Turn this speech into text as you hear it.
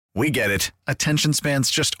We get it. Attention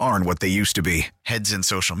spans just aren't what they used to be. Heads in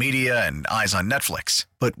social media and eyes on Netflix.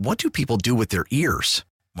 But what do people do with their ears?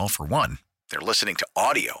 Well, for one, they're listening to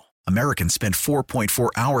audio. Americans spend 4.4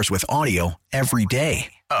 hours with audio every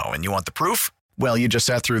day. Oh, and you want the proof? Well, you just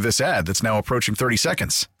sat through this ad that's now approaching 30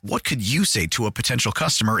 seconds. What could you say to a potential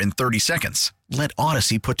customer in 30 seconds? Let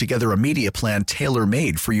Odyssey put together a media plan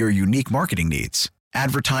tailor-made for your unique marketing needs.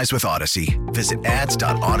 Advertise with Odyssey. Visit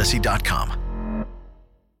ads.odyssey.com.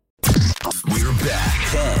 We're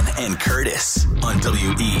back. Ken and Curtis on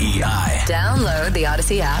WEEI. Download the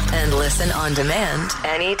Odyssey app and listen on demand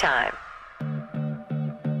anytime.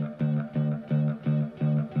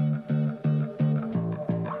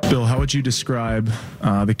 Bill, how would you describe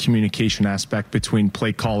the communication aspect between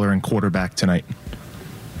play caller and quarterback tonight?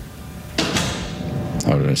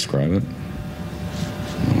 How would I describe it?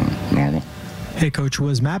 Normal. Hey, Coach,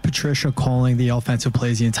 was Matt Patricia calling the offensive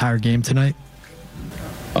plays the entire game tonight?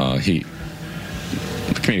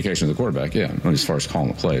 The communication with the quarterback, yeah. As far as calling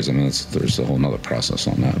the plays, I mean, there's a whole nother process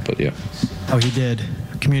on that, but yeah. Oh, he did.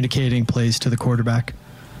 Communicating plays to the quarterback.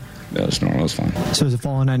 Yeah, it's normal. It's fine. So is it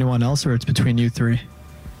following anyone else, or it's between you three?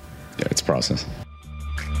 Yeah, it's a process.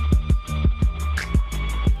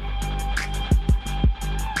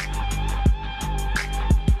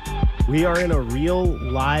 We are in a real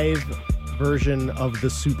live version of the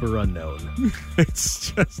Super Unknown.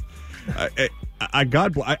 It's just... I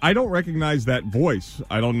don't recognize that voice.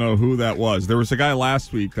 I don't know who that was. There was a guy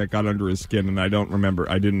last week that got under his skin, and I don't remember.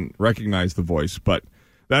 I didn't recognize the voice, but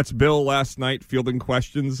that's Bill last night fielding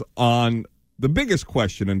questions on the biggest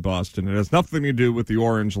question in Boston. It has nothing to do with the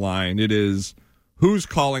Orange Line. It is who's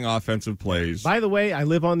calling offensive plays. By the way, I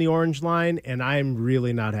live on the Orange Line, and I'm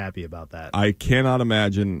really not happy about that. I cannot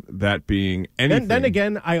imagine that being anything. Then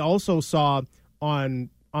again, I also saw on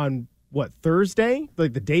Thursday,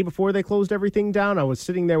 like the day before they closed everything down, I was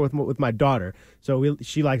sitting there with my daughter. So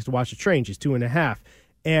she likes to watch the train. She's 2.5.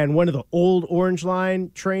 And one of the old Orange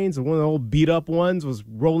Line trains, one of the old beat-up ones, was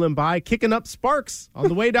rolling by, kicking up sparks on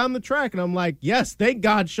the way down the track. And I'm like, yes, thank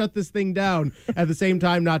God, shut this thing down. At the same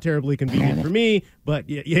time, not terribly convenient for me, but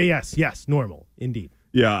yes, normal, indeed.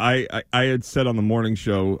 Yeah, I had said on the morning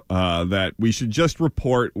show that we should just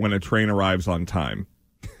report when a train arrives on time.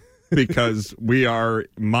 Because we are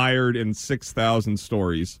mired in 6,000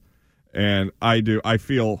 stories, and I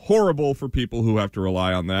feel horrible for people who have to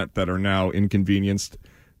rely on that are now inconvenienced.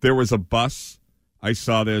 There was a bus, I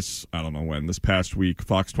saw this, I don't know when, this past week,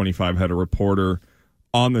 Fox 25 had a reporter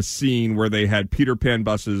on the scene where they had Peter Pan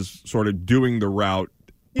buses sort of doing the route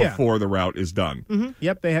before the route is done. Mm-hmm.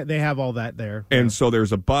 Yep, they have all that there. And so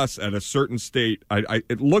there's a bus at a certain state.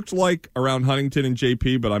 It looked like around Huntington and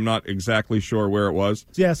JP, but I'm not exactly sure where it was.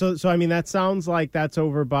 Yeah, so I mean, that sounds like that's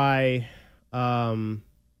over by, it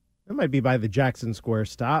might be by the Jackson Square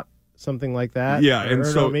stop, something like that. Yeah, and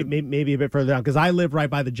so maybe a bit further down, because I live right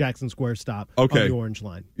by the Jackson Square stop on the Orange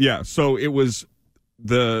Line. Yeah, so it was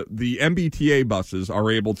the MBTA buses are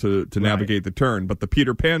able to navigate the turn, but the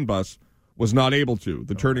Peter Pan bus was not able to.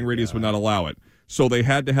 The turning radius would not allow it. So they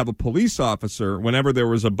had to have a police officer, whenever there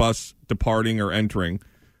was a bus departing or entering,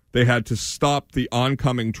 they had to stop the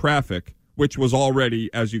oncoming traffic, which was already,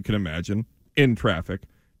 as you can imagine, in traffic,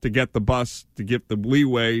 to get the bus, to get the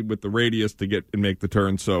leeway with the radius to get and make the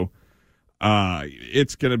turn. So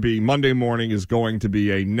it's going to be, Monday morning is going to be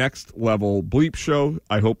a next level bleep show.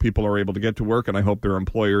 I hope people are able to get to work, and I hope their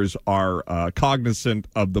employers are cognizant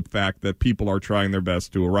of the fact that people are trying their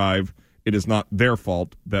best to arrive. It is not their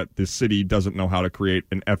fault that the city doesn't know how to create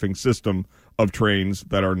an effing system of trains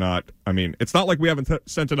that are not, I mean, it's not like we haven't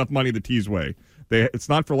sent enough money the T's way. It's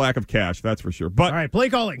not for lack of cash, that's for sure. But all right, play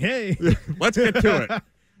calling, hey. Let's get to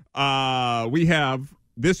it. We have,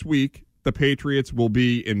 this week, the Patriots will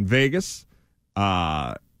be in Vegas. We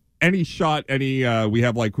have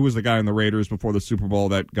like, who was the guy in the Raiders before the Super Bowl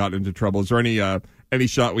that got into trouble? Is there any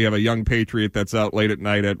shot we have a young Patriot that's out late at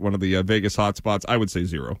night at one of the Vegas hotspots? I would say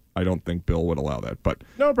zero. I don't think Bill would allow that. But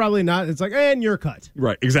no, probably not. It's like, and you're cut.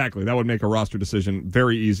 Right, exactly. That would make a roster decision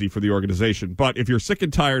very easy for the organization. But if you're sick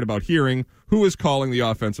and tired about hearing who is calling the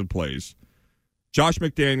offensive plays, Josh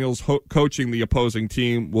McDaniels coaching the opposing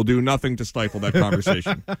team will do nothing to stifle that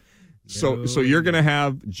conversation. So you're going to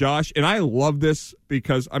have Josh, and I love this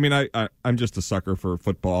because, I mean, I'm just a sucker for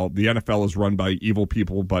football. The NFL is run by evil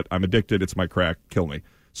people, but I'm addicted. It's my crack. Kill me.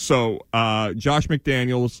 So Josh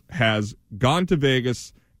McDaniels has gone to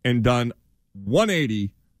Vegas and done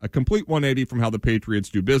 180, a complete 180 from how the Patriots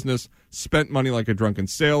do business, spent money like a drunken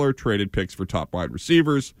sailor, traded picks for top wide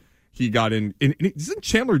receivers. He got in isn't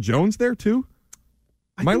Chandler Jones there too?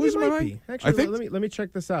 I Am I think losing it my might mind? be. Actually, let me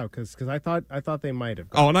check this out because I thought they might have.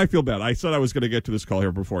 Oh, and I feel bad. I said I was going to get to this call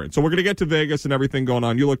here before. So we're going to get to Vegas and everything going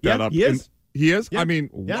on. You looked that up. He is. He is? Yeah. I mean,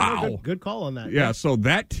 Yeah, wow. no, good call on that. Yeah, so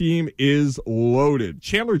that team is loaded.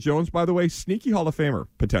 Chandler Jones, by the way, sneaky Hall of Famer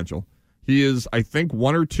potential. He is, I think,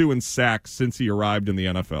 1 or 2 in sacks since he arrived in the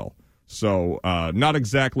NFL. So not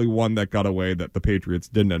exactly one that got away that the Patriots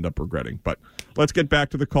didn't end up regretting. But let's get back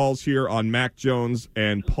to the calls here on Mac Jones,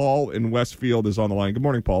 and Paul in Westfield is on the line. Good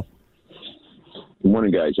morning, Paul. Good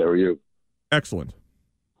morning, guys. How are you? Excellent.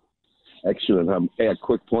 Excellent. A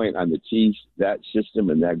quick point on the Chiefs. That system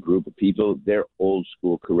and that group of people, they're old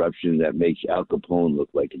school corruption that makes Al Capone look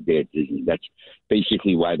like a day at Disney. That's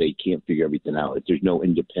basically why they can't figure everything out. There's no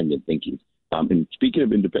independent thinking. And speaking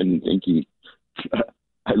of independent thinking,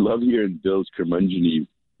 I love hearing Bill's curmudgeon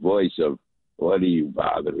voice of, "What are you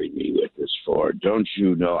bothering me with this for? Don't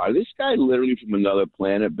you know? Are this guy literally from another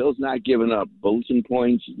planet? Bill's not giving up bulletin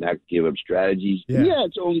points. He's not giving up strategies. Yeah,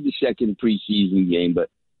 it's only the second preseason game,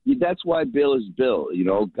 but that's why Bill is Bill. You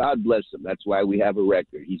know, God bless him. That's why we have a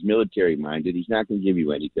record. He's military-minded. He's not going to give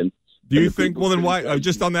you anything." Do you think, well, then why,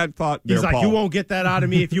 just on that thought there, He's like, Paul, you won't get that out of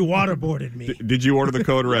me if you waterboarded me. Did you order the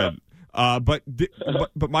code red?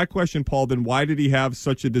 But my question, Paul, then why did he have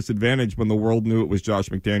such a disadvantage when the world knew it was Josh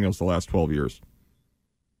McDaniels the last 12 years?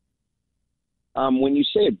 When you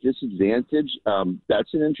say a disadvantage,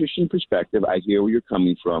 that's an interesting perspective. I hear where you're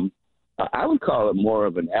coming from. I would call it more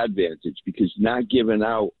of an advantage because not giving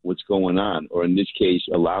out what's going on, or in this case,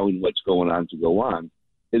 allowing what's going on to go on,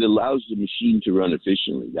 it allows the machine to run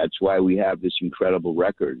efficiently. That's why we have this incredible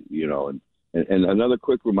record, you know. And another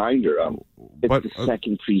quick reminder, it's the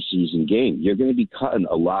second preseason game. You're going to be cutting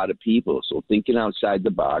a lot of people. So thinking outside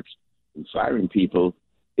the box and firing people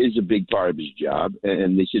is a big part of his job.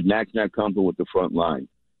 And they said Mac's not comfortable with the front line.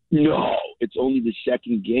 No, it's only the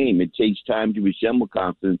second game. It takes time to assemble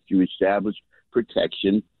confidence, to establish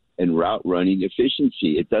protection and route running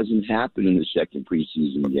efficiency. It doesn't happen in the second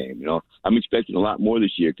preseason game. You know, I'm expecting a lot more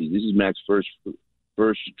this year because this is Mac's first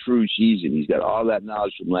true season. He's got all that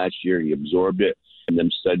knowledge from last year. He absorbed it and then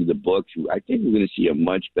studied the books. I think we're going to see a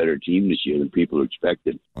much better team this year than people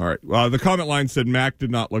expected. All right. The comment line said Mac did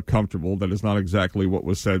not look comfortable. That is not exactly what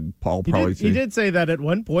was said. Paul probably he did say that at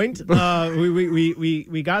one point.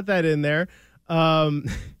 We got that in there.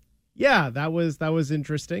 Yeah, that was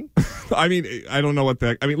interesting. I mean, I don't know what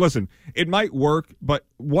that. I mean, listen, it might work, but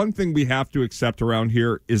one thing we have to accept around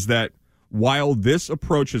here is that while this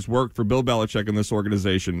approach has worked for Bill Belichick and this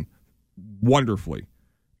organization wonderfully,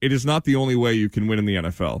 it is not the only way you can win in the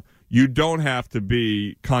NFL. You don't have to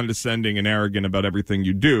be condescending and arrogant about everything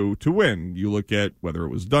you do to win. You look at whether it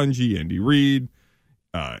was Dungy, Andy Reid,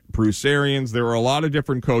 Bruce Arians. There are a lot of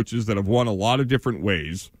different coaches that have won a lot of different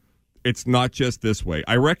ways. It's not just this way.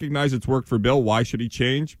 I recognize it's worked for Bill. Why should he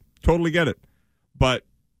change? Totally get it. But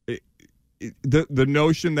the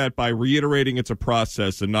notion that by reiterating it's a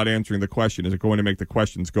process and not answering the question is it going to make the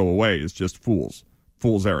questions go away is just fool's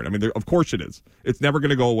errand. I mean, of course it is. It's never going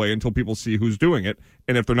to go away until people see who's doing it.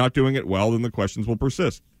 And if they're not doing it well, then the questions will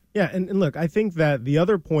persist. Yeah, and look, I think that the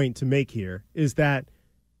other point to make here is that,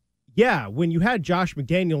 yeah, when you had Josh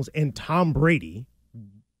McDaniels and Tom Brady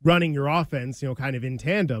running your offense, you know, kind of in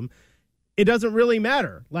tandem, it doesn't really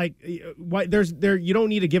matter. Like, you don't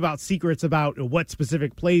need to give out secrets about what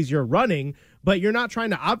specific plays you're running, but you're not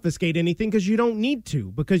trying to obfuscate anything because you don't need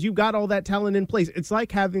to, because you've got all that talent in place. It's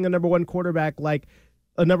like having a number one cornerback like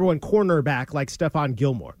Stephon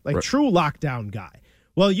Gilmore, like right. True lockdown guy.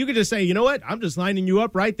 Well, you could just say, you know what? I'm just lining you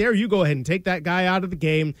up right there. You go ahead and take that guy out of the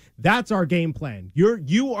game. That's our game plan.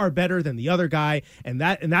 You are better than the other guy, and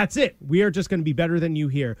that's it. We are just going to be better than you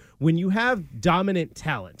here. When you have dominant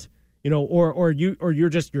talent, you know, or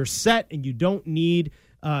you're set and you don't need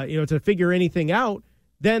to figure anything out,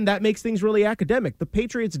 then that makes things really academic. The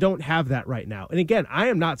Patriots don't have that right now. And again, I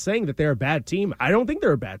am not saying that they're a bad team. I don't think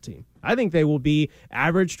they're a bad team. I think they will be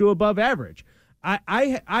average to above average.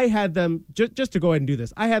 I had them, just to go ahead and do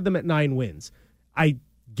this, I had them at 9 wins. I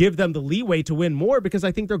give them the leeway to win more because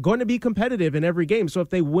I think they're going to be competitive in every game. So if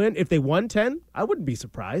they won 10, I wouldn't be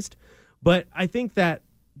surprised. But I think that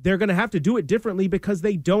they're going to have to do it differently because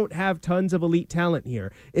they don't have tons of elite talent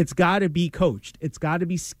here. It's got to be coached. It's got to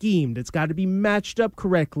be schemed. It's got to be matched up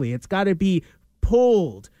correctly. It's got to be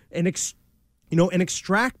pulled and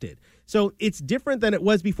extracted. So it's different than it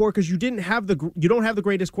was before because you don't have the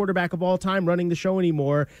greatest quarterback of all time running the show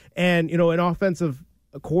anymore, and an offensive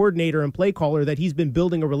coordinator and play caller that he's been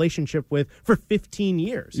building a relationship with for 15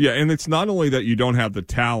 years. Yeah, and it's not only that you don't have the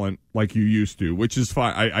talent like you used to, which is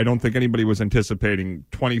fine. I don't think anybody was anticipating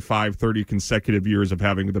 25, 30 consecutive years of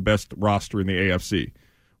having the best roster in the AFC.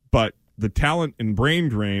 But the talent and brain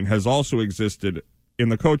drain has also existed in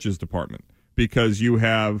the coaches department, because you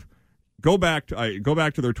have go back to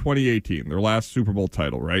their 2018, their last Super Bowl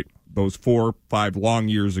title, right? Those 4-5 long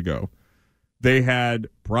years ago. They had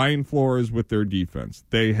Brian Flores with their defense.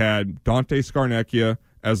 They had Dante Scarnecchia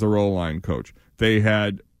as their O-line coach. They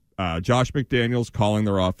had Josh McDaniels calling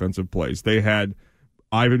their offensive plays. They had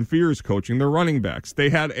Ivan Fears coaching their running backs.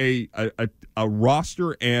 They had a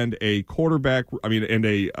roster and a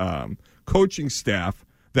coaching staff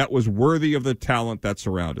that was worthy of the talent that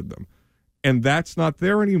surrounded them. And that's not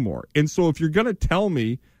there anymore. And so if you're going to tell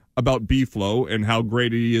me about B-Flow and how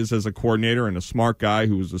great he is as a coordinator and a smart guy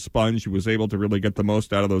who was a sponge, who was able to really get the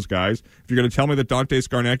most out of those guys, if you're going to tell me that Dante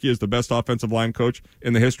Scarnecchia is the best offensive line coach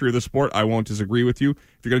in the history of the sport, I won't disagree with you.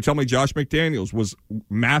 If you're going to tell me Josh McDaniels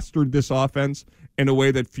mastered this offense in a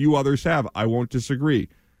way that few others have, I won't disagree.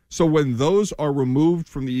 So when those are removed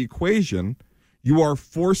from the equation, you are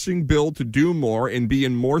forcing Bill to do more and be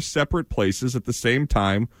in more separate places at the same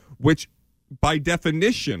time, which by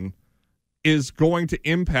definition is going to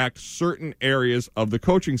impact certain areas of the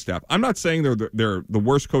coaching staff. I'm not saying they're the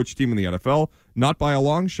worst coach team in the NFL, not by a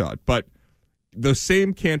long shot, but the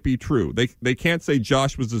same can't be true. They can't say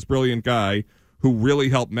Josh was this brilliant guy who really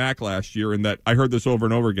helped Mac last year, and that I heard this over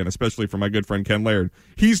and over again, especially from my good friend Ken Laird.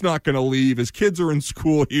 He's not going to leave. His kids are in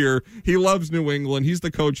school here. He loves New England. He's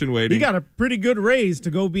the coach in waiting. He got a pretty good raise to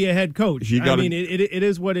go be a head coach. It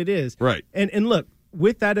is what it is. Right. And look,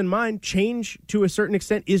 with that in mind, change to a certain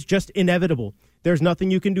extent is just inevitable. There's nothing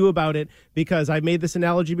you can do about it, because I made this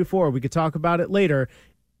analogy before. We could talk about it later.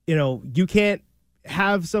 You can't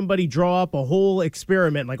have somebody draw up a whole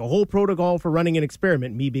experiment, like a whole protocol for running an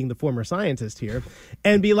experiment, me being the former scientist here,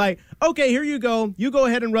 and be like, okay, here you go. You go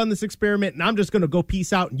ahead and run this experiment, and I'm just going to go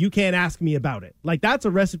peace out, and you can't ask me about it. Like, that's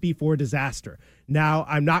a recipe for disaster. Now,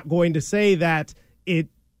 I'm not going to say that it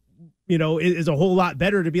is a whole lot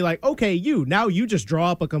better to be like, okay, now you just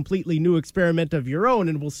draw up a completely new experiment of your own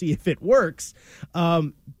and we'll see if it works.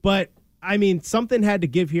 But, something had to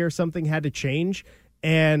give here. Something had to change.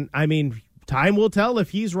 And, time will tell if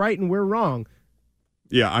he's right and we're wrong.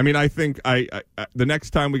 Yeah, I think the next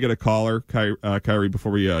time we get a caller, Kyrie,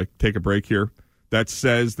 before we take a break here, that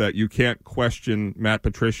says that you can't question Matt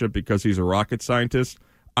Patricia because he's a rocket scientist,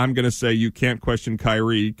 I'm going to say you can't question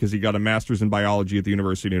Kyrie because he got a master's in biology at the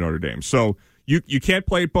University of Notre Dame. So you can't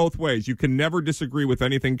play it both ways. You can never disagree with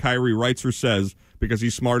anything Kyrie writes or says because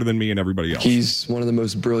he's smarter than me and everybody else. He's one of the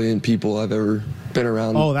most brilliant people I've ever been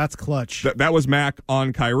around. Oh, that's clutch. That was Mac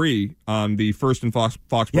on Kyrie on the First and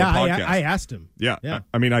Foxborough podcast. I asked him. Yeah.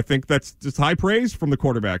 I think that's just high praise from the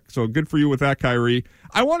quarterback. So good for you with that, Kyrie.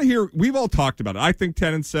 I want to hear, we've all talked about it. I think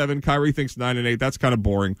 10-7. Kyrie thinks 9-8. That's kind of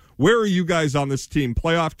boring. Where are you guys on this team?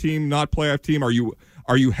 Playoff team, not playoff team? Are you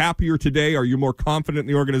happier today? Are you more confident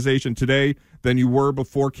in the organization today than you were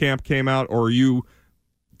before camp came out? Or are you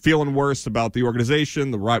feeling worse about the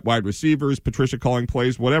organization, the wide receivers, Patricia calling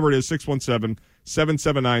plays, whatever it is?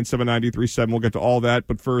 617-779-7937. We'll get to all that.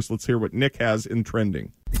 But first, let's hear what Nick has in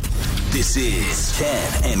trending. This is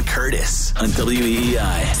Ken and Curtis on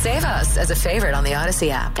WEEI. Save us as a favorite on the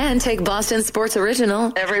Odyssey app and take Boston Sports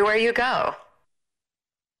Original everywhere you go.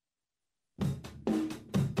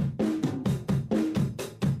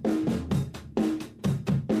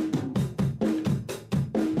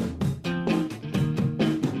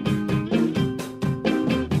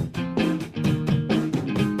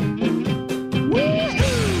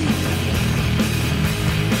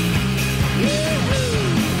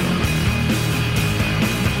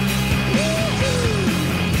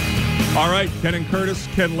 All right, Ken and Curtis,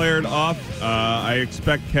 Ken Laird off. I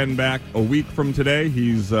expect Ken back a week from today.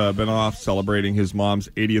 He's been off celebrating his mom's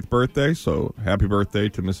 80th birthday, so happy birthday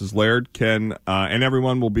to Mrs. Laird. Ken and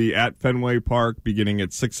everyone will be at Fenway Park beginning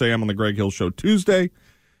at 6 a.m. on the Greg Hill Show Tuesday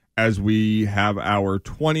as we have our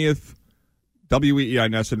 20th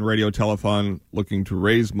WEEI Nesson Radio Telethon looking to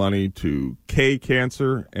raise money to K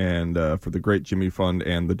Cancer and for the Great Jimmy Fund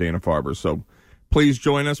and the Dana-Farber. So please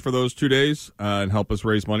join us for those 2 days and help us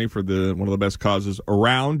raise money for one of the best causes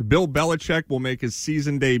around. Bill Belichick will make his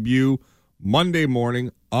season debut Monday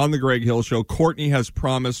morning on the Greg Hill Show. Courtney has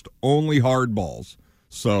promised only hard balls.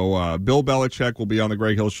 So Bill Belichick will be on the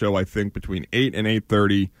Greg Hill Show, I think, between 8 and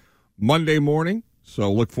 8:30 Monday morning.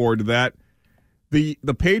 So look forward to that. The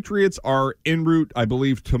Patriots are en route, I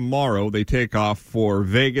believe, tomorrow. They take off for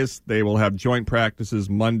Vegas. They will have joint practices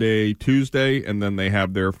Monday, Tuesday, and then they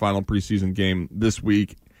have their final preseason game this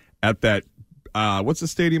week at that, what's the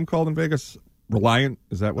stadium called in Vegas? Reliant?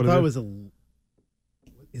 Is that what it is?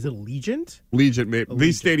 Is it Allegiant? Allegiant.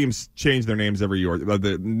 These stadiums change their names every year.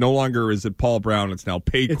 No longer is it Paul Brown. It's now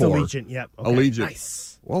Paycor. It's Allegiant, yep. Okay. Allegiant.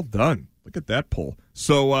 Nice. Well done. Look at that pull.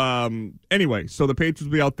 So anyway, so the Patriots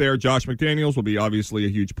will be out there. Josh McDaniels will be obviously a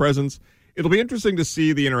huge presence. It'll be interesting to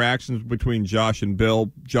see the interactions between Josh and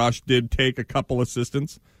Bill. Josh did take a couple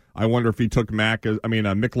assistants. I wonder if he took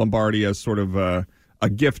Mick Lombardi as sort of a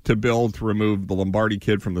gift to Bill to remove the Lombardi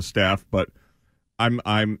kid from the staff. But and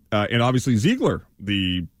obviously Ziegler,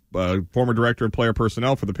 the former director of player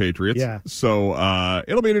personnel for the Patriots. Yeah. So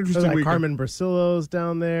it'll be an interesting week. Carmen Brasillo's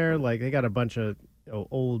down there. Like, they got a bunch of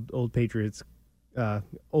old Patriots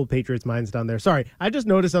minds down there. Sorry, I just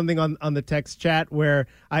noticed something on the text chat where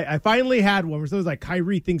I finally had one where someone's like,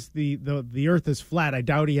 Kyrie thinks the Earth is flat. I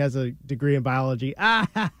doubt he has a degree in biology.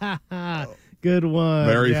 Good one.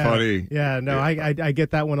 Very funny. Yeah, no, I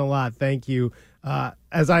get that one a lot. Thank you.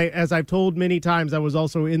 As I've told many times, I was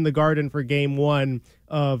also in the Garden for Game 1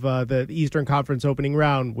 of the Eastern Conference opening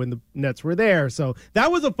round when the Nets were there. So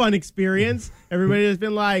that was a fun experience. Everybody has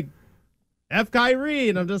been like, F Kyrie,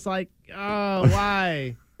 and I'm just like, oh,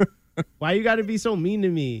 why? Why you got to be so mean to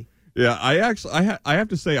me? Yeah, I have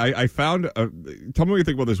to say, I found. Tell me what you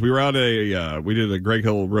think about this. We were out we did a Greg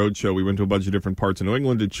Hill road show. We went to a bunch of different parts of New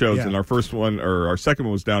England, did shows, and our second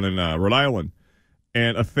one was down in Rhode Island.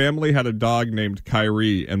 And a family had a dog named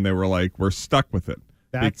Kyrie, and they were like, we're stuck with it.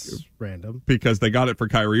 That's random. Because they got it for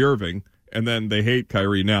Kyrie Irving, and then they hate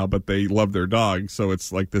Kyrie now, but they love their dog. So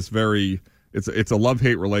it's like this it's a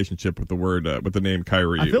love-hate relationship with the name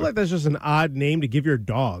Kyrie. I feel like that's just an odd name to give your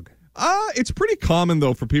dog. It's pretty common,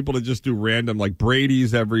 though, for people to just do random, like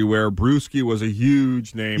Brady's everywhere. Brewski was a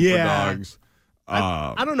huge name for dogs.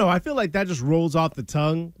 I don't know. I feel like that just rolls off the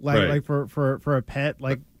tongue, like for a pet.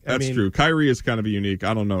 Like, That's true. Kyrie is kind of unique.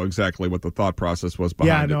 I don't know exactly what the thought process was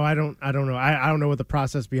behind it. Yeah, no, I don't know. I don't know what the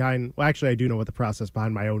process behind. Well, actually, I do know what the process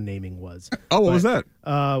behind my own naming was. What was that?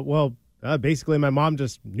 Basically, my mom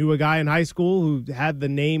just knew a guy in high school who had the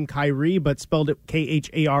name Kyrie, but spelled it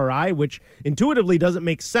Khari, which intuitively doesn't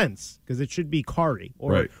make sense because it should be Kari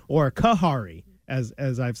or Kahari,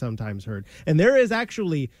 as I've sometimes heard. And there is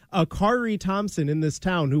actually a Kari Thompson in this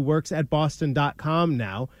town who works at Boston.com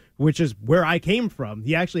now, which is where I came from.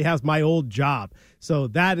 He actually has my old job. So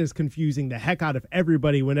that is confusing the heck out of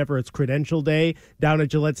everybody whenever it's credential day down at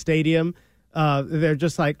Gillette Stadium. They're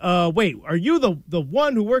just like, wait, are you the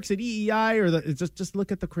one who works at EEI, or just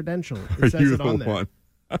look at the credential? It says it on there. One?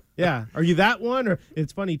 Yeah, are you that one? Or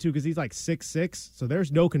it's funny too because he's like 6'6", so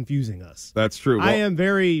there's no confusing us. That's true. I am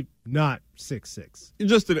very not 6'6".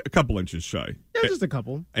 Just a couple inches shy. Yeah, just a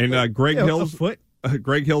couple. And Greg Hill's a foot.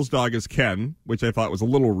 Greg Hill's dog is Ken, which I thought was a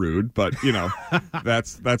little rude, but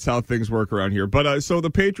that's how things work around here. But so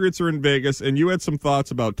the Patriots are in Vegas, and you had some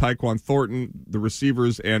thoughts about Tyquan Thornton, the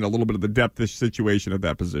receivers, and a little bit of the depth situation at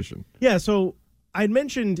that position. Yeah, so I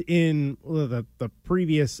mentioned in the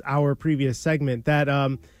previous segment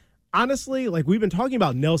that honestly, like, we've been talking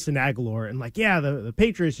about Nelson Aguilar and like, yeah, the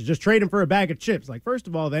Patriots should just trade him for a bag of chips. Like, first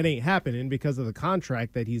of all, that ain't happening because of the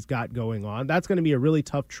contract that he's got going on. That's going to be a really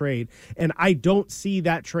tough trade. And I don't see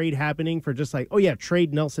that trade happening for just like, oh yeah,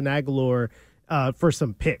 trade Nelson Aguilar for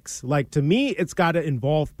some picks. Like, to me, it's got to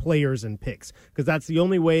involve players and picks because that's the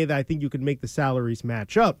only way that I think you could make the salaries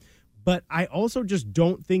match up. But I also just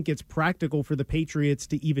don't think it's practical for the Patriots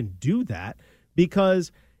to even do that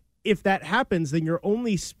because if that happens, then your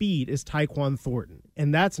only speed is Tyquan Thornton,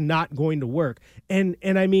 and that's not going to work. And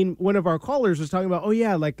I mean, one of our callers was talking about,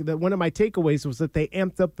 one of my takeaways was that they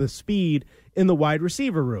amped up the speed in the wide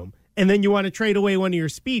receiver room, and then you want to trade away one of your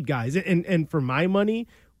speed guys. And for my money,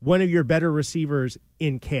 one of your better receivers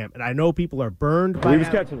in camp. And I know people are burned by. He was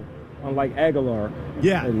catching him, unlike Aguilar.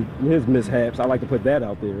 Yeah, and his mishaps. I like to put that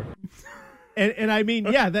out there. And I mean,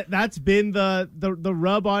 yeah, that's been the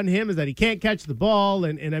rub on him is that he can't catch the ball.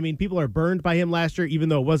 And I mean, people are burned by him last year, even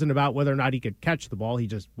though it wasn't about whether or not he could catch the ball. He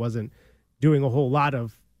just wasn't doing a whole lot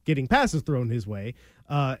of getting passes thrown his way.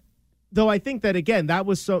 Though I think that, again, that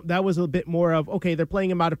was a bit more of, okay, they're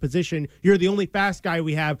playing him out of position. You're the only fast guy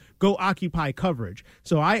we have. Go occupy coverage.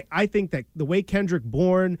 So I think that the way Kendrick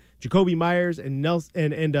Bourne, Jacoby Myers, and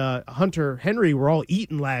Hunter Henry were all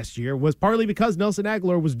eaten last year was partly because Nelson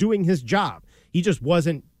Aguilar was doing his job. He just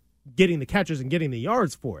wasn't getting the catches and getting the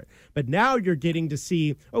yards for it. But now you're getting to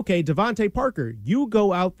see, okay, Devontae Parker, you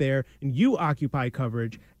go out there and you occupy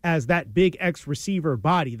coverage as that big X receiver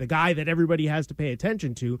body, the guy that everybody has to pay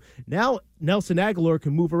attention to. Now Nelson Aguilar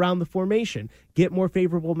can move around the formation, get more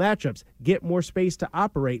favorable matchups, get more space to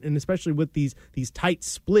operate, and especially with these tight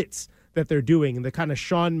splits that they're doing and the kind of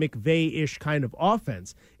Sean McVay-ish kind of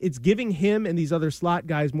offense, it's giving him and these other slot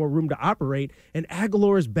guys more room to operate, and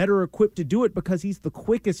Aguilar is better equipped to do it because he's the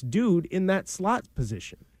quickest dude in that slot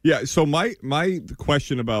position. Yeah, so my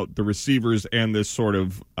question about the receivers and this sort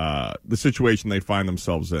of the situation they find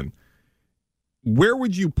themselves in, where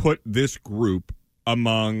would you put this group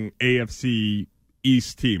among AFC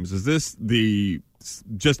East teams? Is this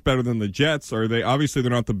just better than the Jets? Or are they, obviously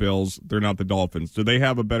they're not the Bills, they're not the Dolphins. Do they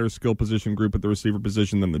have a better skill position group at the receiver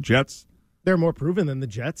position than the Jets? They're more proven than the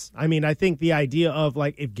Jets. I mean, I think the idea of,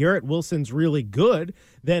 like, if Garrett Wilson's really good,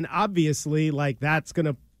 then obviously, like, that's going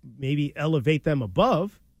to maybe elevate them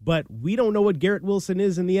above. But we don't know what Garrett Wilson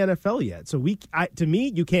is in the NFL yet. So to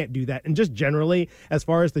me, you can't do that. And just generally, as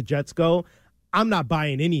far as the Jets go, I'm not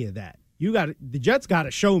buying any of that. The Jets got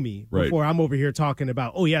to show me before I'm over here talking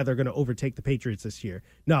about, oh, yeah, they're going to overtake the Patriots this year.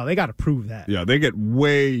 No, they got to prove that. Yeah, they get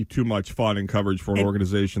way too much fun and coverage for an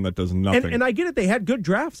organization that does nothing. And I get it. They had good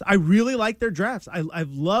drafts. I really like their drafts.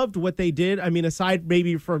 I've loved what they did. I mean, aside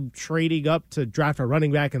maybe from trading up to draft a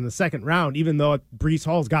running back in the second round, even though Breece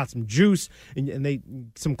Hall's got some juice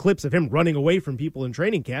and some clips of him running away from people in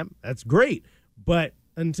training camp, that's great. But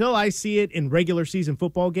until I see it in regular season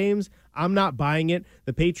football games, I'm not buying it.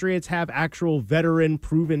 The Patriots have actual veteran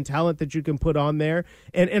proven talent that you can put on there.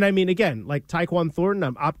 And I mean, again, like Tyquan Thornton,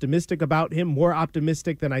 I'm optimistic about him, more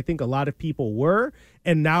optimistic than I think a lot of people were.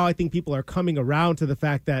 And now I think people are coming around to the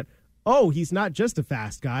fact that, oh, he's not just a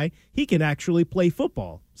fast guy. He can actually play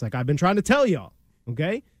football. It's like I've been trying to tell y'all,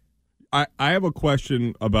 okay? I have a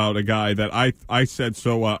question about a guy that I said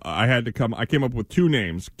so. I came up with two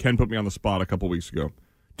names. Ken put me on the spot a couple weeks ago.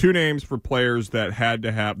 Two names for players that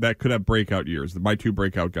could have breakout years. My two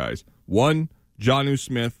breakout guys. One, Jonnu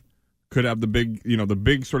Smith could have the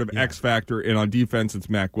big sort of X factor, and on defense it's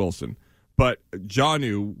Mack Wilson. But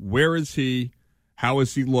Jonnu, where is he? How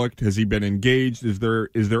has he looked? Has he been engaged? Is there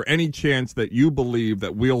any chance that you believe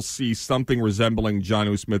that we'll see something resembling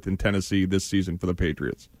Jonnu Smith in Tennessee this season for the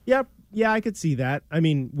Patriots? Yep. Yeah, I could see that. I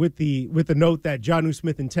mean, with the note that Jonnu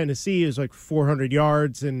Smith in Tennessee is like 400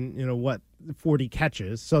 yards and 40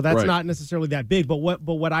 catches, so that's not necessarily that big. But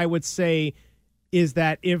what I would say is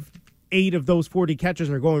that if 8 of those 40 catches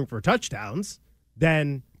are going for touchdowns,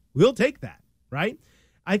 then we'll take that, right?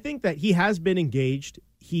 I think that he has been engaged.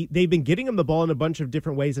 They've been getting him the ball in a bunch of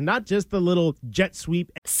different ways, and not just the little jet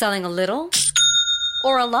sweep. Selling a little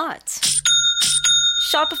or a lot?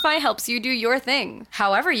 Shopify helps you do your thing,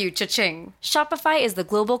 however you cha-ching. Shopify is the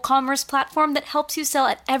global commerce platform that helps you sell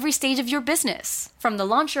at every stage of your business. From the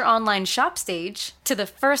launch your online shop stage, to the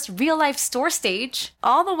first real-life store stage,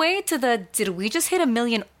 all the way to the did we just hit 1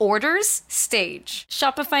 million orders stage.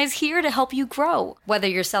 Shopify's here to help you grow. Whether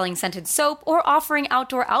you're selling scented soap or offering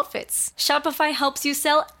outdoor outfits, Shopify helps you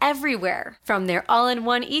sell everywhere. From their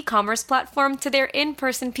all-in-one e-commerce platform to their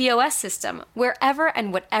in-person POS system, wherever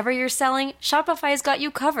and whatever you're selling, Shopify's got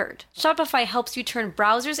you covered. Shopify helps you turn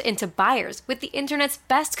browsers into buyers with the internet's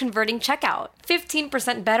best converting checkout.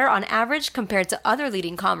 15% better on average compared to other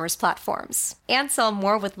leading commerce platforms. And sell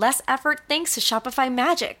more with less effort thanks to Shopify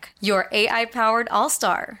Magic, your AI-powered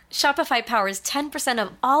all-star. Shopify powers 10%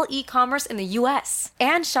 of all e-commerce in the U.S.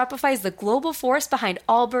 And Shopify is the global force behind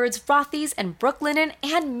Allbirds, Rothy's, and Brooklinen,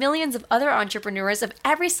 and millions of other entrepreneurs of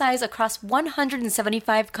every size across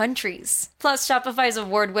 175 countries. Plus, Shopify's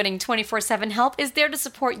award-winning 24/7 help is there to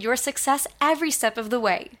support your success every step of the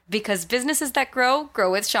way. Because businesses that grow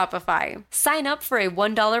with Shopify. Sign up for a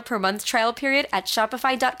 $1 per month trial period at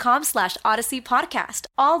shopify.com/Odyssey Podcast,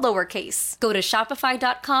 all lowercase. Go to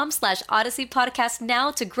shopify.com/Odyssey Podcast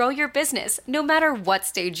now to grow your business, no matter what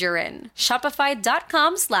stage you're in.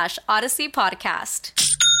 Shopify.com/Odyssey Podcast.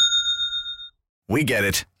 We get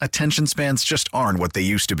it. Attention spans just aren't what they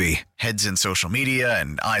used to be. Heads in social media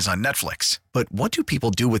and eyes on Netflix. But what do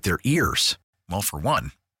people do with their ears? Well, for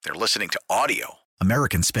one, they're listening to audio.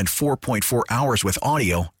 Americans spend 4.4 hours with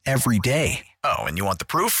audio every day. Oh, and you want the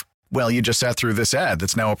proof? Well, you just sat through this ad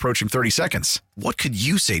that's now approaching 30 seconds. What could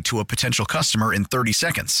you say to a potential customer in 30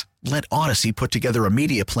 seconds? Let Odyssey put together a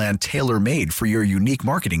media plan tailor-made for your unique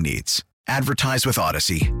marketing needs. Advertise with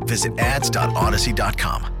Odyssey. Visit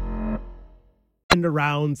ads.odyssey.com. The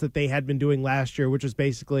rounds that they had been doing last year, which was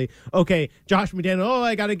basically, okay, Josh McDaniel,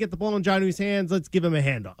 I got to get the ball in Jonnu's hands. Let's give him a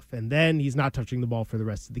handoff. And then he's not touching the ball for the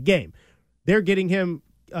rest of the game. They're getting him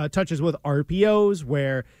touches with RPOs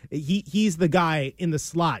where he's the guy in the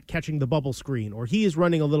slot catching the bubble screen, or he is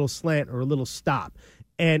running a little slant or a little stop.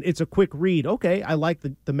 And it's a quick read. Okay, I like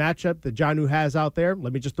the matchup that Jonnu has out there.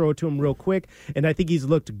 Let me just throw it to him real quick. And I think he's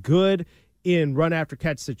looked good in run after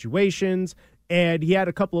catch situations. And he had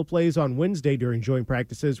a couple of plays on Wednesday during joint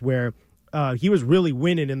practices where he was really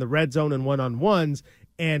winning in the red zone and one-on-ones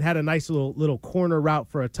and had a nice little corner route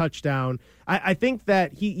for a touchdown. I think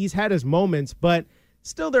that he's had his moments, but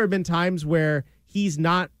still there have been times where he's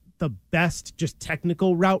not the best just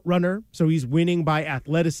technical route runner. So he's winning by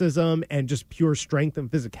athleticism and just pure strength and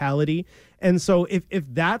physicality. And so if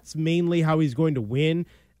that's mainly how he's going to win,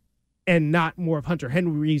 and not more of Hunter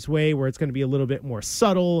Henry's way, where it's going to be a little bit more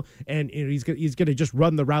subtle, and he's going to just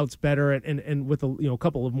run the routes better and with a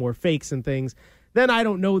couple of more fakes and things, then I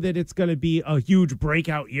don't know that it's going to be a huge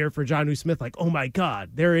breakout year for Jonnu Smith. Like, oh my God,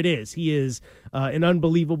 there it is. He is an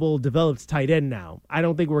unbelievable developed tight end now. I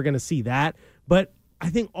don't think we're going to see that, but I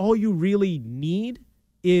think all you really need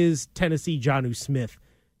is Tennessee Jonnu Smith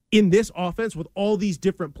in this offense with all these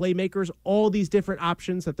different playmakers, all these different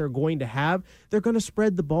options that they're going to have. They're going to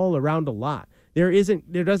spread the ball around a lot. There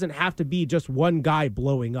doesn't have to be just one guy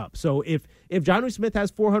blowing up. So if Jonnu Smith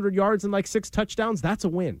has 400 yards and like 6 touchdowns, that's a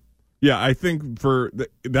win. Yeah, I think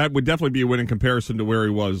that would definitely be a win in comparison to where he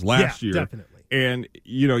was last year. Definitely. And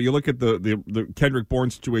you look at the Kendrick Bourne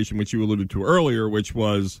situation, which you alluded to earlier, which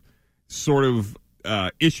was sort of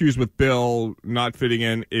issues with Bill not fitting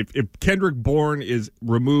in. If Kendrick Bourne is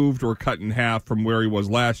removed or cut in half from where he was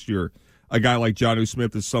last year, a guy like Jonnu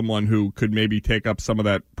Smith is someone who could maybe take up some of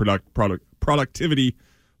that productivity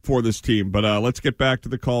for this team. But let's get back to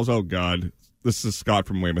the calls. Oh, God. This is Scott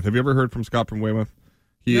from Weymouth. Have you ever heard from Scott from Weymouth?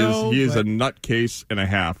 He is a nutcase and a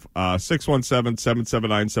half.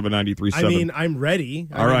 617-779-7937. I mean, I'm ready.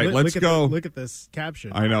 All right, let's go. Look at this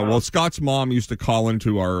caption. I know. Well, Scott's mom used to call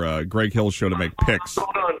into our Greg Hill show to make picks.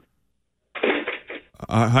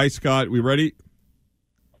 Hi, Scott. We ready?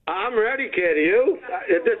 I'm ready, kid. You?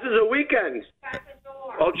 This is a weekend.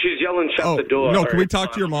 Oh, she's yelling, shut the door. No, can we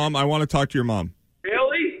talk to your mom? I want to talk to your mom.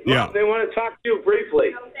 Really? Yeah. Mom, they want to talk to you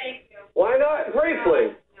briefly. Why not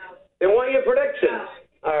briefly? They want your predictions.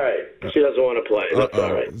 All right. She doesn't want to play. That's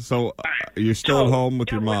all right. So you're still at home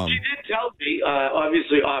with your mom. She did tell me,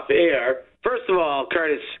 obviously off air. First of all,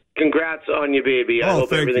 Curtis, congrats on your baby. I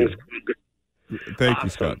hope everything's good. Thank you,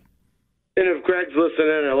 Scott. And if Greg's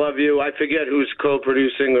listening, I love you. I forget who's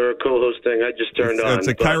co-producing or co-hosting. I just turned on. It's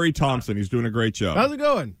a Kyrie Thompson. He's doing a great job. How's it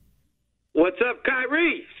going? What's up,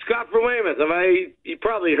 Kyrie? Scott from Weymouth. You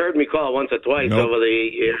probably heard me call once or twice over the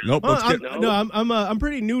years. Nope. I'm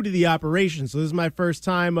pretty new to the operation, so this is my first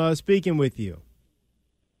time speaking with you.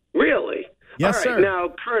 Really? Yes, all right. sir.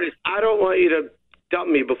 Now, Curtis, I don't want you to dump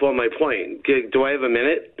me before my plane. Do I have a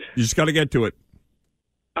minute? You just got to get to it.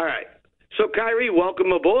 All right. So, Kyrie,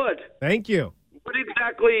 welcome aboard. Thank you. What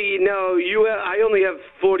exactly, I only have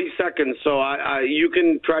 40 seconds, so you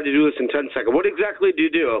can try to do this in 10 seconds. What exactly do you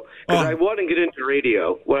do? Because I want to get into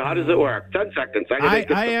radio. Well, how does it work? 10 seconds.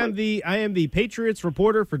 I am the Patriots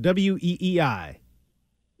reporter for WEEI.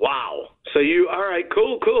 Wow. So all right,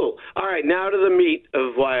 cool. All right, now to the meat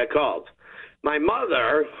of why I called. My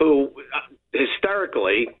mother, who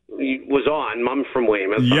hysterically was on, Mom from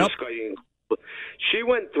Weymouth. Yep. She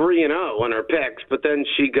went 3-0 on her picks, but then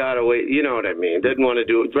she got away. You know what I mean? Didn't want to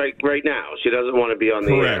do it right now. She doesn't want to be on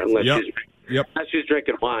the air unless she's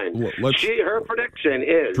drinking wine. Her prediction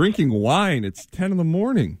is drinking wine. It's 10 in the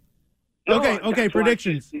morning. No, okay.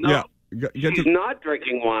 Predictions. She's not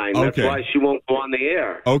drinking wine. That's why she won't go on the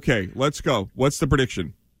air. Okay, let's go. What's the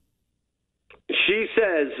prediction? She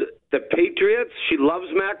says the Patriots, she loves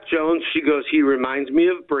Mac Jones. She goes, he reminds me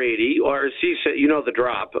of Brady. Or she said, the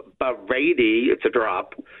drop. Brady, it's a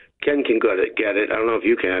drop. Ken can get it. I don't know if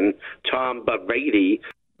you can. Tom Brady.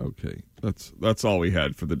 Okay, that's all we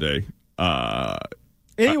had for the day.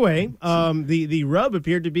 Anyway, the rub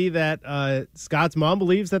appeared to be that Scott's mom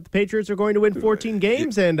believes that the Patriots are going to win 14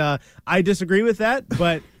 games, and I disagree with that,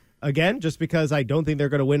 but... Again, just because I don't think they're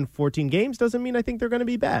going to win 14 games doesn't mean I think they're going to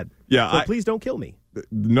be bad. Yeah, so please don't kill me.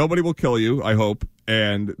 Nobody will kill you, I hope.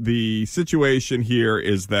 And the situation here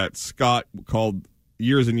is that Scott called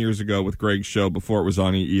years and years ago with Greg's show before it was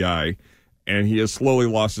on EEI, and he has slowly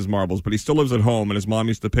lost his marbles, but he still lives at home, and his mom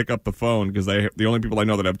used to pick up the phone because the only people I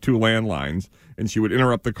know that have 2 landlines, and she would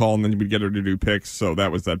interrupt the call, and then we'd get her to do picks, so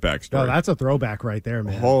that was that backstory. Oh, that's a throwback right there,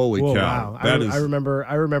 man. Holy cow. Wow. I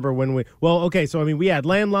remember when we had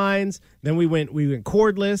landlines, then we went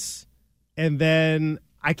cordless, and then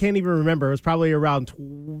I can't even remember. It was probably around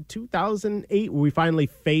 2008 where we finally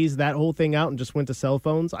phased that whole thing out and just went to cell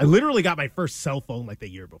phones. I literally got my first cell phone like the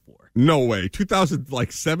year before. No way.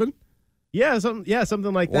 2007? Yeah,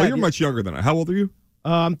 something like that. Well, you're much younger than I. How old are you?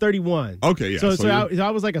 I'm 31. Okay, yeah. So I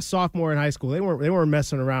was like a sophomore in high school. They weren't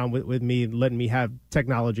messing around with me, letting me have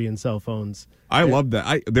technology and cell phones. I love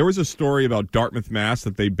that. There was a story about Dartmouth, Mass.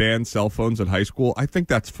 that they banned cell phones at high school. I think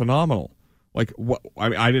that's phenomenal. Like,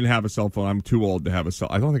 I didn't have a cell phone. I'm too old to have a cell.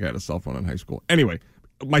 I don't think I had a cell phone in high school. Anyway,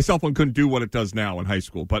 my cell phone couldn't do what it does now in high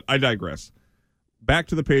school. But I digress. Back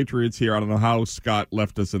to the Patriots here. I don't know how Scott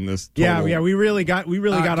left us in this. Yeah, we really got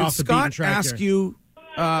off the beaten track. Scott ask you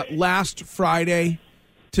last Friday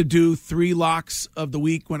to do 3 locks of the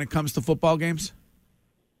week when it comes to football games?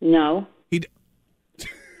 No.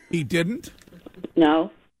 He didn't?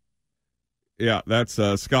 No. Yeah, that's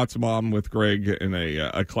Scott's mom with Greg in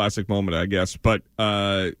a classic moment, I guess. But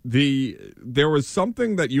there was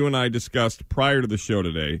something that you and I discussed prior to the show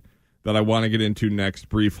today that I want to get into next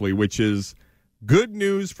briefly, which is good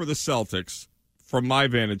news for the Celtics from my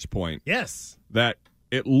vantage point. Yes. That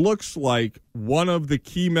it looks like one of the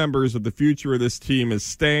key members of the future of this team is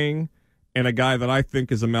staying, and a guy that I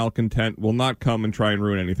think is a malcontent will not come and try and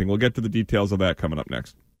ruin anything. We'll get to the details of that coming up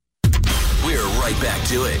next. We're right back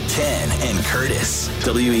to it. Ken and Curtis.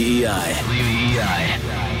 WEEI.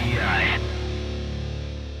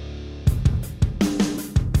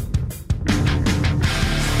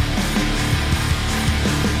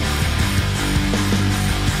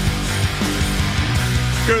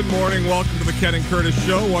 Good morning. Welcome to the Ken and Curtis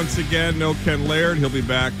Show. Once again, no Ken Laird. He'll be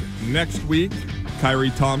back next week.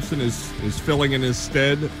 Kyrie Thompson is filling in his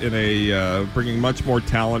stead in bringing much more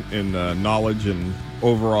talent and knowledge and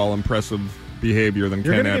overall impressive behavior than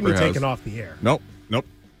Ken ever has. You're going to get me taken off the air. Nope.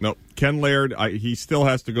 Ken Laird, he still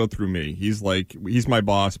has to go through me. He's my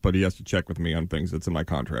boss, but he has to check with me on things that's in my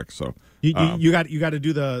contract. So you got to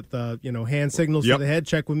do the hand signals for the head.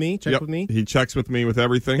 Check with me. With me. He checks with me with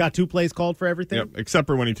everything. Got 2 plays called for everything. Yep. Except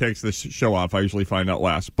for when he takes the show off. I usually find out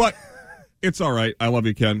last, but it's all right. I love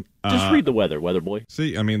you, Ken. Just read the weather boy.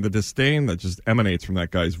 See, I mean, the disdain that just emanates from that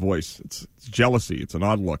guy's voice. It's jealousy. It's an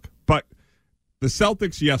odd look. But the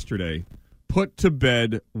Celtics yesterday put to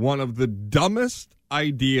bed one of the dumbest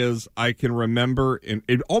ideas I can remember, and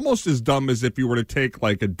it almost as dumb as if you were to take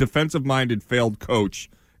like a defensive-minded failed coach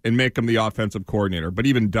and make him the offensive coordinator, but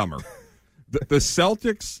even dumber. The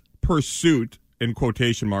Celtics' pursuit, in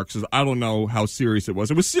quotation marks, is I don't know how serious it was.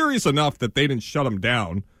 It was serious enough that they didn't shut him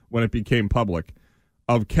down when it became public,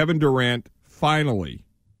 of Kevin Durant finally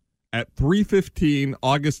at 3:15,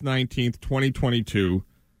 August 19th, 2022,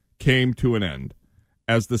 came to an end.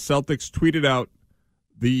 As the Celtics tweeted out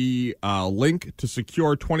the link to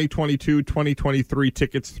secure 2022-2023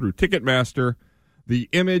 tickets through Ticketmaster, the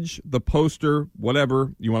image, the poster,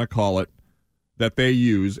 whatever you want to call it, that they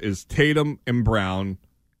use is Tatum and Brown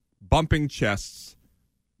bumping chests.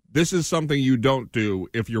 This is something you don't do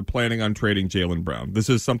if you're planning on trading Jaylen Brown. This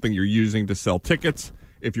is something you're using to sell tickets.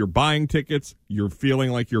 If you're buying tickets, you're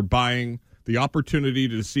feeling like you're buying the opportunity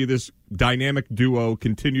to see this dynamic duo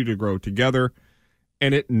continue to grow together.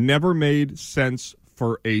 And it never made sense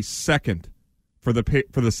for a second for the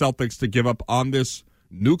Celtics to give up on this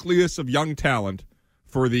nucleus of young talent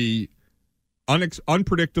for the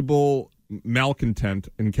unpredictable malcontent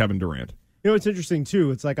in Kevin Durant. You know, it's interesting, too.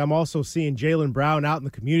 It's like I'm also seeing Jaylen Brown out in the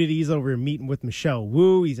community. He's over here meeting with Michelle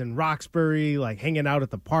Wu. He's in Roxbury, like hanging out at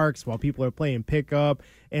the parks while people are playing pickup.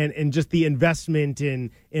 And just the investment in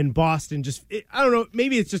Boston, I don't know,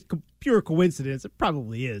 maybe it's just pure coincidence. It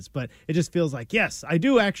probably is. But it just feels like, yes, I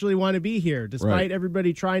do actually want to be here, despite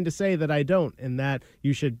everybody trying to say that I don't, and that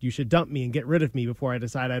you should dump me and get rid of me before I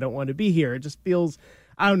decide I don't want to be here. It just feels,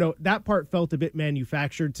 I don't know, that part felt a bit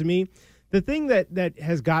manufactured to me. The thing that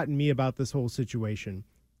has gotten me about this whole situation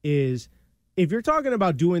is if you're talking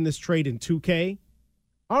about doing this trade in 2K,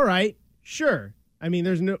 all right, sure. I mean,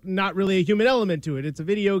 there's not really a human element to it. It's a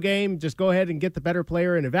video game. Just go ahead and get the better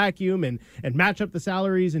player in a vacuum and match up the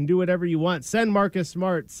salaries and do whatever you want. Send Marcus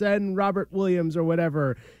Smart, send Robert Williams or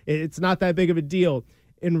whatever. It's not that big of a deal.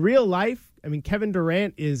 In real life, I mean, Kevin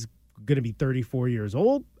Durant is going to be 34 years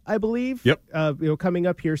old, I believe. Yep. Coming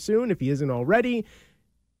up here soon, if he isn't already.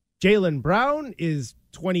 Jaylen Brown is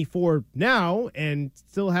 24 now and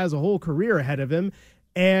still has a whole career ahead of him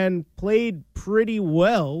and played pretty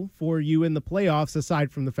well for you in the playoffs,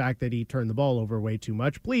 aside from the fact that he turned the ball over way too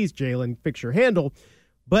much. Please, Jaylen, fix your handle.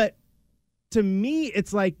 But to me,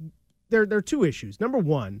 it's like there are 2 issues. Number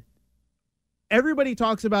one, everybody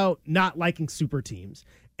talks about not liking super teams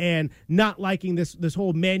and not liking this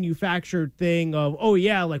whole manufactured thing of, oh,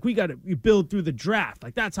 yeah, like we build through the draft.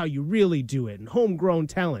 Like that's how you really do it, and homegrown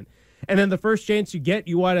talent. And then the first chance you get,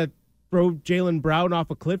 you want to throw Jaylen Brown off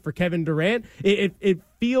a cliff for Kevin Durant. It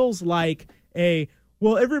feels like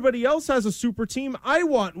well, everybody else has a super team. I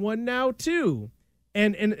want one now, too.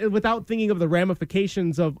 And without thinking of the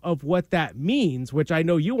ramifications of what that means, which I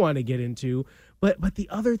know you want to get into. But the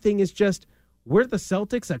other thing is just, were the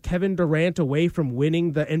Celtics a Kevin Durant away from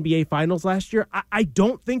winning the NBA Finals last year? I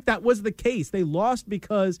don't think that was the case. They lost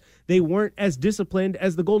because they weren't as disciplined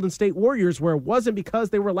as the Golden State Warriors were. It wasn't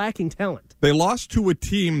because they were lacking talent. They lost to a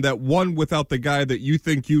team that won without the guy that you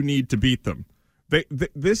think you need to beat them.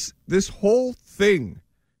 This whole thing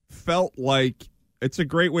felt like It's a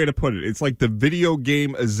great way to put it. It's like the video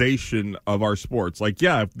game-ization of our sports. Like,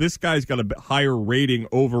 yeah, if this guy's got a higher rating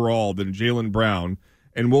overall than Jaylen Brown,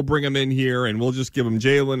 and we'll bring him in here, and we'll just give him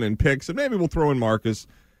Jaylen and picks, and maybe we'll throw in Marcus.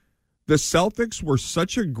 The Celtics were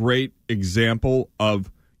such a great example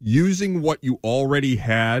of using what you already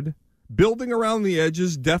had, building around the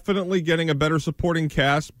edges, definitely getting a better supporting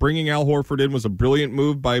cast. Bringing Al Horford in was a brilliant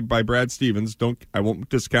move by Brad Stevens. I won't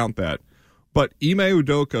discount that. But Ime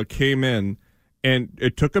Udoka came in, and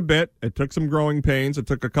it took a bit. It took some growing pains. It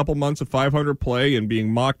took a couple months of 500 play and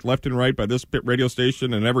being mocked left and right by this radio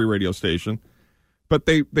station and every radio station. But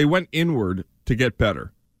they went inward to get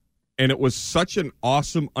better. And it was such an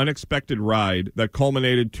awesome, unexpected ride that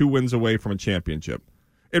culminated 2 wins away from a championship.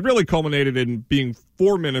 It really culminated in being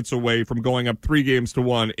 4 minutes away from going up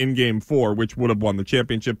 3-1 in Game 4, which would have won the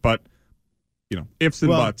championship. But, ifs and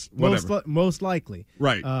buts, whatever. Most likely.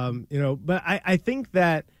 Right. But I think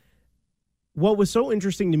that what was so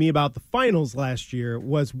interesting to me about the finals last year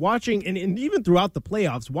was watching, and even throughout the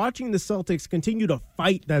playoffs, watching the Celtics continue to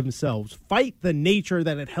fight themselves, fight the nature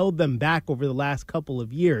that had held them back over the last couple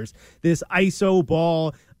of years. This ISO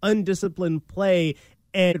ball, undisciplined play,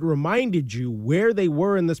 and it reminded you where they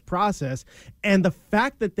were in this process, and the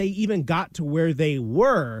fact that they even got to where they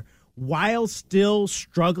were while still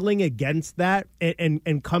struggling against that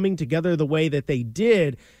and coming together the way that they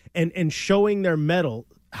did and showing their mettle.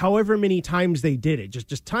 However many times they did it,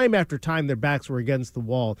 just time after time, their backs were against the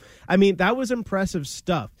wall. I mean, that was impressive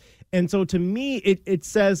stuff. And so to me, it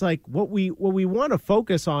says like what we want to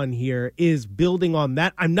focus on here is building on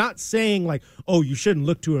that. I'm not saying like, oh, you shouldn't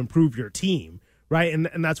look to improve your team, right?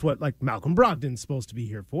 And that's what like Malcolm Brogdon's supposed to be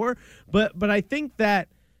here for. But I think that,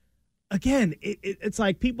 again, it's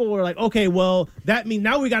like people were like, okay, well, that means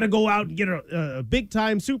now we got to go out and get a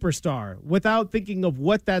big-time superstar without thinking of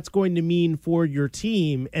what that's going to mean for your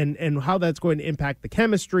team and how that's going to impact the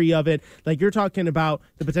chemistry of it. Like you're talking about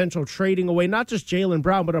the potential trading away, not just Jaylen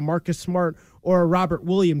Brown, but a Marcus Smart or a Robert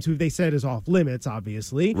Williams, who they said is off limits,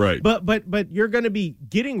 obviously. Right. But you're going to be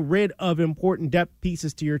getting rid of important depth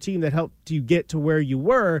pieces to your team that helped you get to where you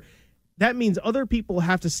were. That means other people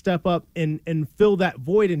have to step up and fill that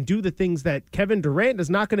void and do the things that Kevin Durant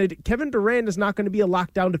is not going to do. Kevin Durant is not going to be a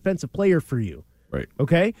lockdown defensive player for you. Right.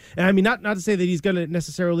 Okay? And I mean, not to say that he's going to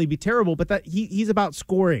necessarily be terrible, but that he's about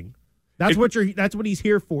scoring. That's what he's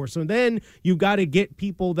here for. So then you got to get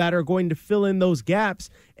people that are going to fill in those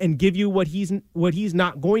gaps and give you what he's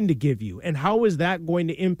not going to give you. And how is that going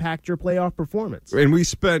to impact your playoff performance? And we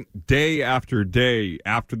spent day after day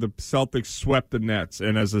after the Celtics swept the Nets,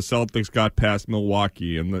 and as the Celtics got past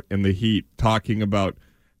Milwaukee and the Heat, talking about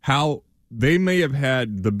how they may have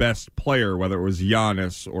had the best player, whether it was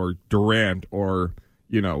Giannis or Durant or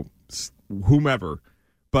whomever,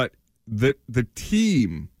 but the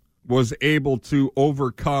team was able to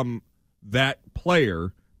overcome that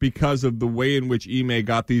player because of the way in which Ime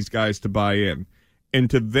got these guys to buy in. And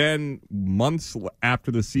to then, months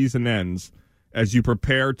after the season ends, as you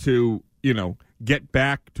prepare to, get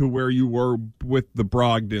back to where you were with the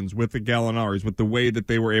Brogdons, with the Gallinaris, with the way that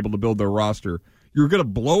they were able to build their roster, you're going to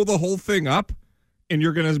blow the whole thing up, and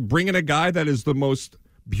you're going to bring in a guy that is the most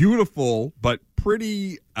beautiful but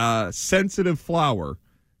pretty sensitive flower.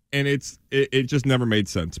 And it just never made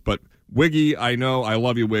sense. But Wiggy, I know, I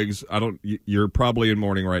love you, Wiggs. You're probably in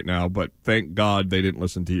mourning right now, but thank God they didn't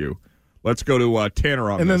listen to you. Let's go to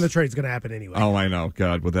Tanner on and this. Then the trade's going to happen anyway. Oh, I know.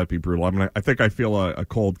 God, would that be brutal? I think I feel a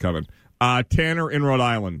cold coming. Tanner in Rhode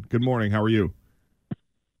Island. Good morning. How are you?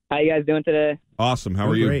 How you guys doing today? Awesome. How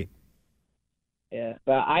are you? Great. Yeah,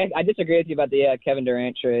 but I disagree with you about the Kevin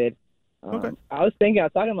Durant trade. Okay. I was talking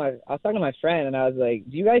to my friend, and I was like,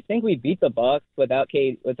 "Do you guys think we beat the Bucks without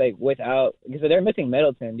because they're missing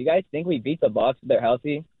Middleton? Do you guys think we beat the Bucks if they're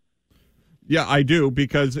healthy?" Yeah, I do,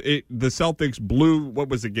 because the Celtics blew, what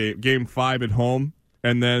was the game 5 at home,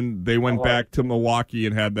 and then they went back to Milwaukee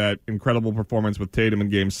and had that incredible performance with Tatum in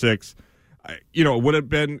Game 6. It would have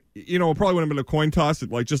been, it probably would have been a coin toss,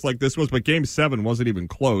 just like this was, but Game 7 wasn't even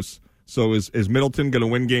close. So is Middleton going to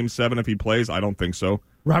win Game 7 if he plays? I don't think so.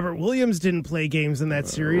 Robert Williams didn't play games in that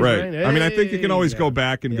series, right? I mean, I think you can always go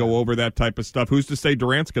back and go over that type of stuff. Who's to say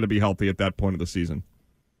Durant's going to be healthy at that point of the season?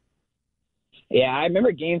 Yeah, I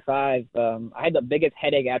remember Game 5. I had the biggest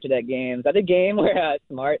headache after that game. Was that the game where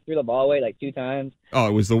Smart threw the ball away like 2 times? Oh,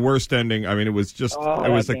 it was the worst ending. I mean, it was just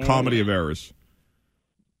it was a comedy of errors.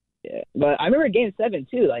 Yeah, but I remember Game 7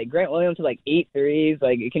 too. Like Grant Williams with 8 threes.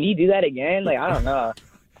 Like, can he do that again? Like, I don't know.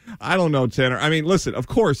 I don't know, Tanner. I mean, listen, of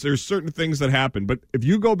course, there's certain things that happen, but if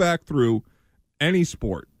you go back through any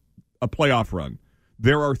sport, a playoff run,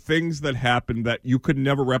 there are things that happen that you could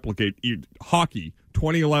never replicate. Hockey,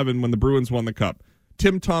 2011 when the Bruins won the Cup.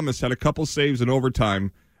 Tim Thomas had a couple saves in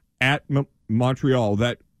overtime at Montreal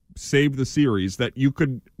that saved the series that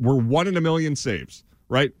were 1 in a million saves,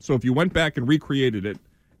 right? So if you went back and recreated it,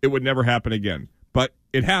 it would never happen again. But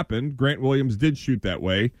it happened. Grant Williams did shoot that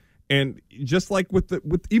way. And just like with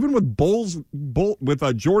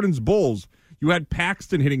Jordan's Bulls, you had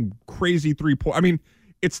Paxton hitting crazy 3-point. I mean,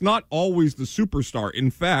 it's not always the superstar.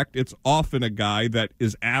 In fact, it's often a guy that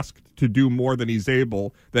is asked to do more than he's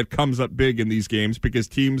able that comes up big in these games because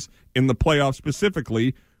teams in the playoffs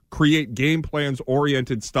specifically create game plans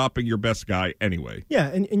oriented stopping your best guy anyway. Yeah,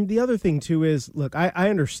 and the other thing too is, look, I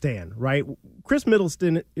understand, right? Chris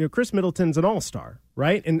Middleton's an all-star,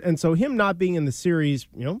 right? And so him not being in the series,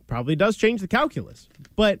 probably does change the calculus.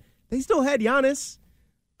 But they still had Giannis.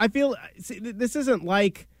 I feel this isn't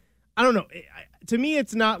like, I don't know. To me,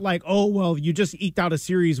 it's not like, oh, well, you just eked out a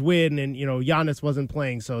series win and, Giannis wasn't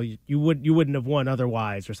playing, so you wouldn't have won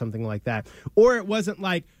otherwise or something like that. Or it wasn't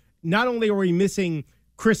like, not only are we missing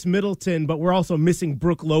Chris Middleton, but we're also missing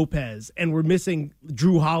Brook Lopez and we're missing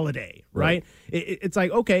Drew Holiday, right? It's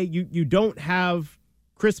like, okay, you don't have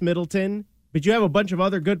Chris Middleton, but you have a bunch of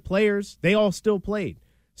other good players. They all still played.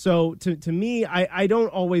 So to me, I don't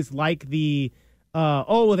always like the,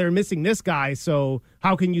 they're missing this guy, so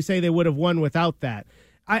how can you say they would have won without that?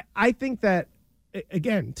 I think that,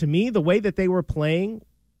 again, to me, the way that they were playing,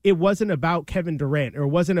 it wasn't about Kevin Durant or it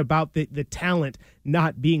wasn't about the talent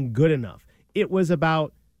not being good enough. It was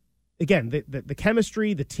about, again, the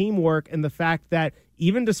chemistry, the teamwork, and the fact that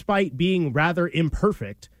even despite being rather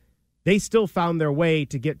imperfect, they still found their way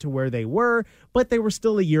to get to where they were, but they were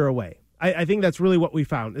still a year away. I think that's really what we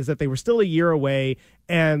found, is that they were still a year away,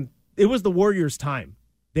 and it was the Warriors' time.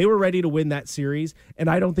 They were ready to win that series, and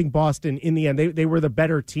I don't think Boston, in the end, they were the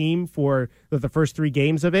better team for the first 3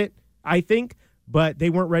 games of it, I think. But they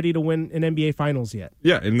weren't ready to win an NBA Finals yet.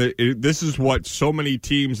 Yeah, and this is what so many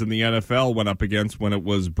teams in the NFL went up against when it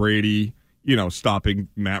was Brady, stopping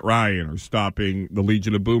Matt Ryan or stopping the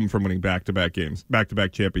Legion of Boom from winning back-to-back games,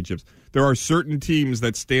 back-to-back championships. There are certain teams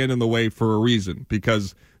that stand in the way for a reason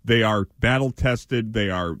because they are battle-tested, they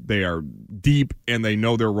are deep, and they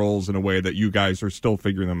know their roles in a way that you guys are still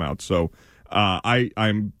figuring them out. So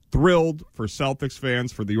I'm thrilled for Celtics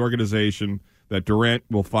fans, for the organization, that Durant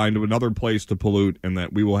will find another place to pollute and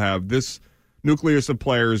that we will have this nucleus of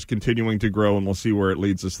players continuing to grow, and we'll see where it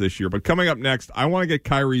leads us this year. But coming up next, I want to get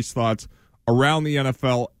Kyrie's thoughts around the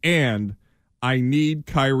NFL, and I need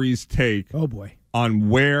Kyrie's take on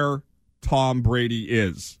where Tom Brady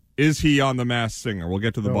is. Is he on The Masked Singer? We'll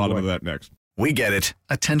get to the bottom of that next. We get it.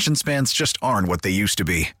 Attention spans just aren't what they used to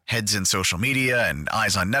be. Heads in social media and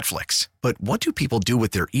eyes on Netflix. But what do people do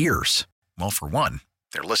with their ears? Well, for one,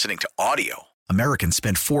 they're listening to audio. Americans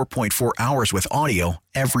spend 4.4 hours with audio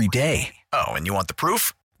every day. Oh, and you want the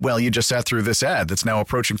proof? Well, you just sat through this ad that's now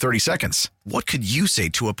approaching 30 seconds. What could you say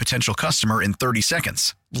to a potential customer in 30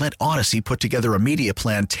 seconds? Let Odyssey put together a media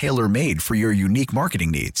plan tailor-made for your unique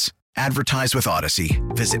marketing needs. Advertise with Odyssey.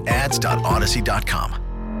 Visit ads.odyssey.com.